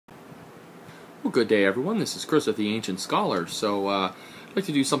Well, good day, everyone. This is Chris with the Ancient Scholar. I'd like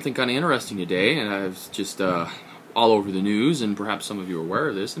to do something kind of interesting today, and I was just all over the news, and perhaps some of you are aware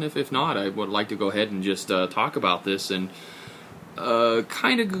of this, and if not, I would like to go ahead and just talk about this and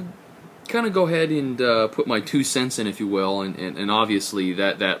kind of go ahead and put my 2 cents in, if you will, and obviously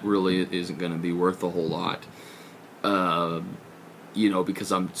that really isn't going to be worth a whole lot,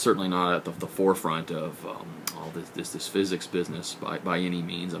 because I'm certainly not at the forefront of all this physics business by any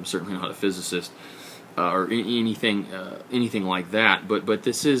means. I'm certainly not a physicist or anything like that. But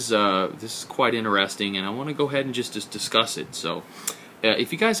this is quite interesting, and I want to go ahead and just discuss it. So,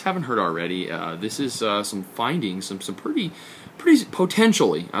 if you guys haven't heard already, this is some findings, some pretty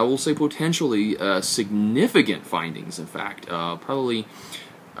potentially, I will say potentially significant findings. In fact, probably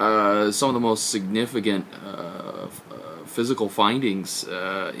some of the most significant physical findings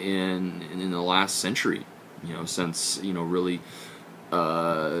in the last century. Since really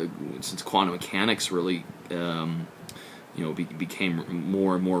since quantum mechanics really became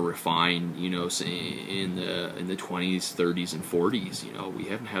more and more refined. In the 20s, 30s, and 40s. We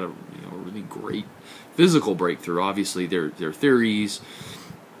haven't had a really great physical breakthrough. Obviously, there are theories,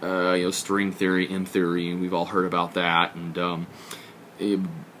 string theory, M theory, and we've all heard about that.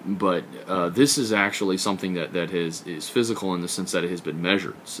 But this is actually something that is physical in the sense that it has been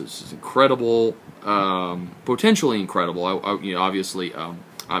measured. So this is incredible, potentially incredible. Obviously,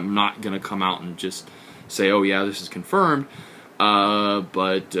 I'm not going to come out and just say, oh yeah, this is confirmed,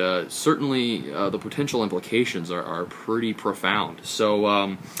 but certainly the potential implications are pretty profound.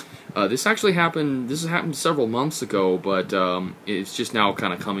 So this actually happened. This has happened several months ago, but it's just now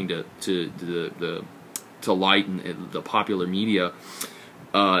kind of coming to light in the popular media.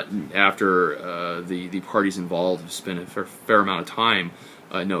 After the parties involved have spent a fair amount of time,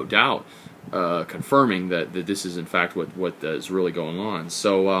 no doubt, confirming that this is in fact what is really going on.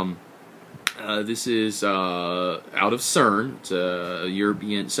 So this is out of CERN, it's a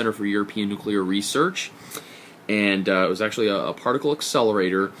European Center for European Nuclear Research, and it was actually a particle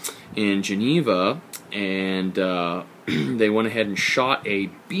accelerator in Geneva, and they went ahead and shot a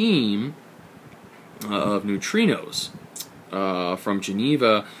beam of neutrinos from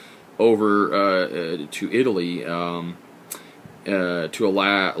Geneva over to Italy, to a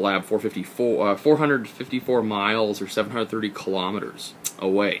lab 454 miles or 730 kilometers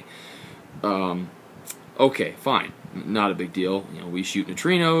away. Okay, fine, not a big deal. We shoot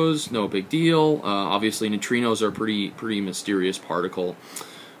neutrinos, no big deal. Obviously, neutrinos are a pretty mysterious particle.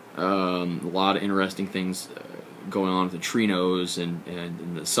 A lot of interesting things going on with neutrinos and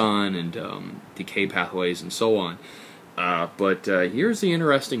the sun and decay pathways and so on. But here's the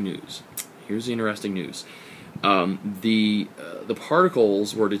interesting news. The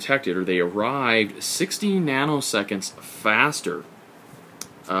particles were detected, or they arrived 60 nanoseconds faster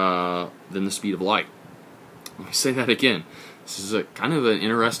than the speed of light. Let me say that again. This is kind of an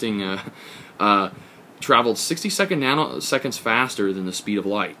interesting. Traveled 60 nanoseconds faster than the speed of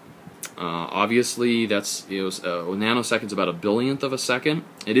light. Obviously, that's nanoseconds about a billionth of a second.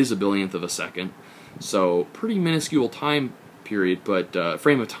 It is a billionth of a second. So pretty minuscule time period, but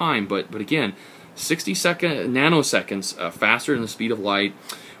frame of time. But again, 60 nanoseconds faster than the speed of light,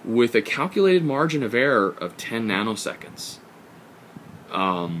 with a calculated margin of error of 10 nanoseconds.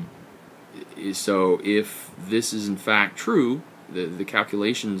 So if this is in fact true, the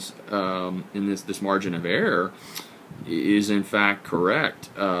calculations in this margin of error is in fact correct.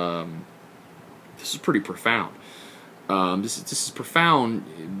 This is pretty profound. This is profound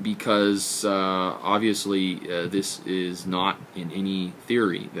because obviously this is not in any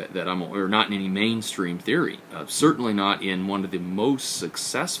theory that I'm, or not in any mainstream theory. Certainly not in one of the most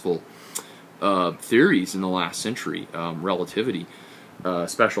successful theories in the last century, relativity,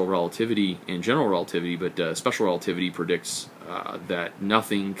 special relativity and general relativity. But special relativity predicts that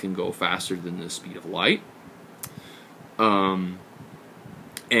nothing can go faster than the speed of light.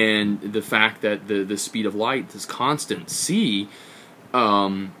 And the fact that the speed of light, this constant c,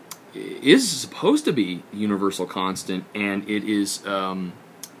 is supposed to be universal constant, and it is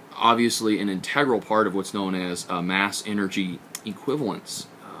obviously an integral part of what's known as mass-energy equivalence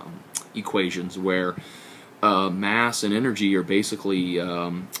equations, where mass and energy are basically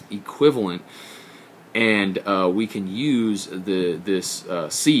equivalent, and we can use this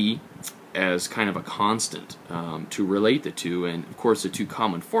c as kind of a constant to relate the two. And of course the two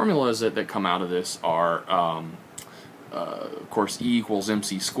common formulas that come out of this are of course E equals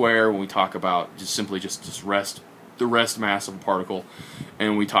mc squared when we talk about just the rest mass of a particle,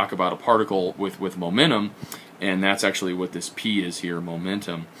 and we talk about a particle with momentum, and that's actually what this P is here,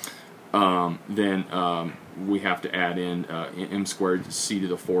 momentum. then we have to add in m squared c to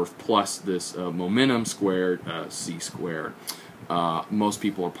the fourth plus this momentum squared c squared. Most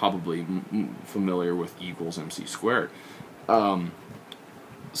people are probably familiar with E equals mc squared.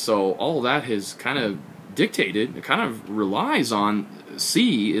 So all of that has kind of dictated, it kind of relies on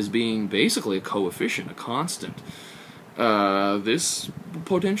c as being basically a coefficient, a constant. This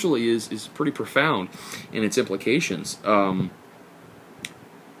potentially is pretty profound in its implications.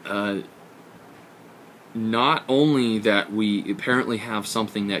 Not only that we apparently have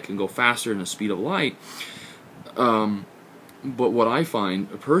something that can go faster than the speed of light, but what I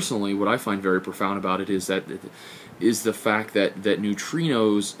find, personally, what I find very profound about it is the fact that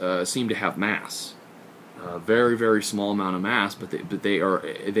neutrinos seem to have mass. Very, very small amount of mass, but they are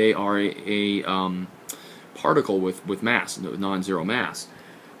a particle with mass, non-zero mass.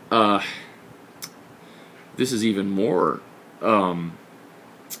 This is even more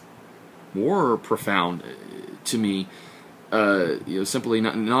profound to me. Simply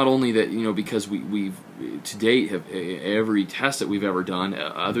not only that, because we've to date have every test that we've ever done,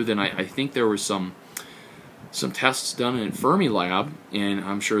 other than I think there was some tests done in Fermi lab, and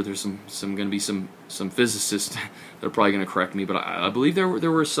I'm sure there's some going to be some physicists that are probably going to correct me, but I believe there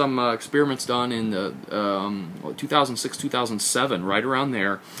were some experiments done in the 2006, 2007, right around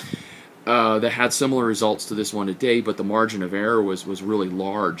there, that had similar results to this one today, but the margin of error was really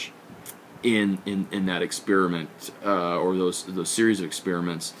large in that experiment, or those series of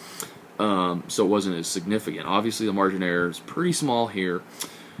experiments, so it wasn't as significant. Obviously the margin of error is pretty small here,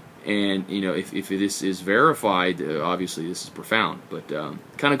 and if this is verified, obviously this is profound. But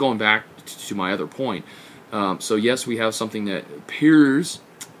kind of going back to my other point, so yes, we have something that appears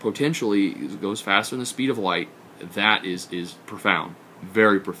potentially goes faster than the speed of light. That is profound,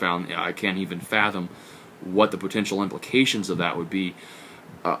 very profound. I can't even fathom what the potential implications of that would be.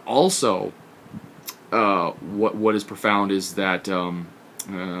 Also, what is profound is that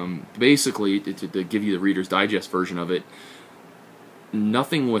basically, to give you the Reader's Digest version of it,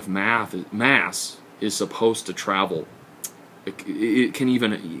 nothing with mass is supposed to travel. It can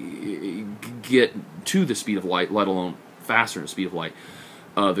even get to the speed of light, let alone faster than the speed of light.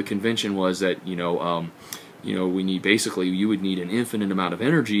 The convention was that we need, basically you would need an infinite amount of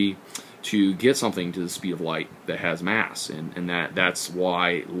energy to get something to the speed of light that has mass, and that's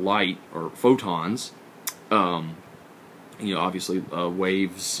why light, or photons, obviously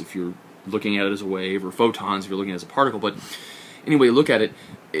waves, if you're looking at it as a wave, or photons if you're looking at it as a particle, but anyway, look at it,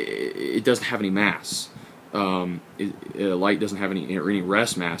 it doesn't have any mass. Light doesn't have any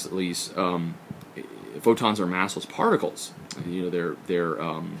rest mass, at least. Photons are massless particles. They're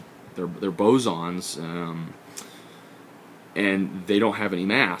bosons, and they don't have any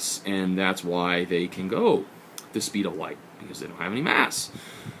mass, and that's why they can go the speed of light, because they don't have any mass.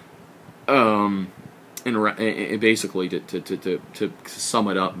 And basically, to sum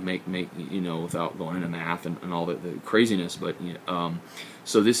it up, make without going into math and all the craziness, but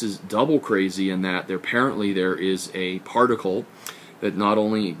so this is double crazy in that apparently there is a particle that not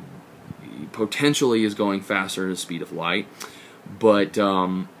only potentially is going faster than the speed of light, but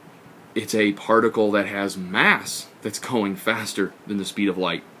it's a particle that has mass that's going faster than the speed of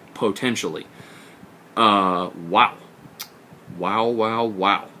light, potentially. Wow.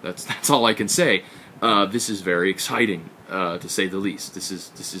 That's all I can say. This is very exciting, to say the least. This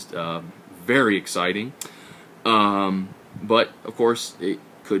is very exciting. But of course, it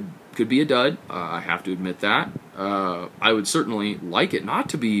could be a dud. I have to admit that. I would certainly like it not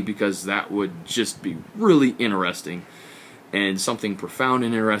to be, because that would just be really interesting, and something profound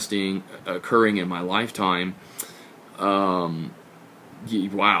and interesting occurring in my lifetime. Wow,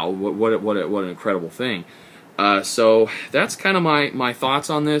 what an incredible thing. So that's kind of my thoughts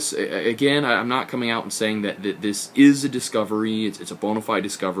on this. Again, I'm not coming out and saying that this is a discovery. It's a bona fide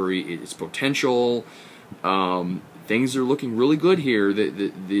discovery. It's potential. Things are looking really good here.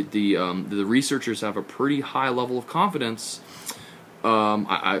 The researchers have a pretty high level of confidence.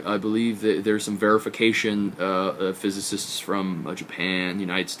 I believe that there's some verification, physicists from Japan, the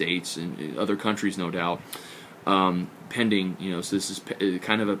United States, and other countries, no doubt, pending. So this is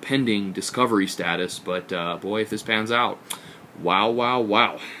kind of a pending discovery status. But boy, if this pans out,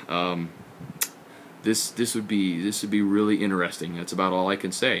 wow. This would be really interesting. That's about all I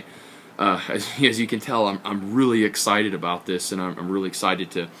can say. As you can tell, I'm really excited about this, and I'm really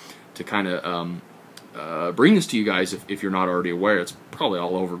excited to kind of bring this to you guys if you're not already aware. It's probably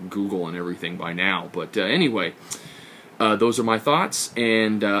all over Google and everything by now. But anyway, those are my thoughts,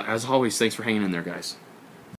 and as always, thanks for hanging in there, guys.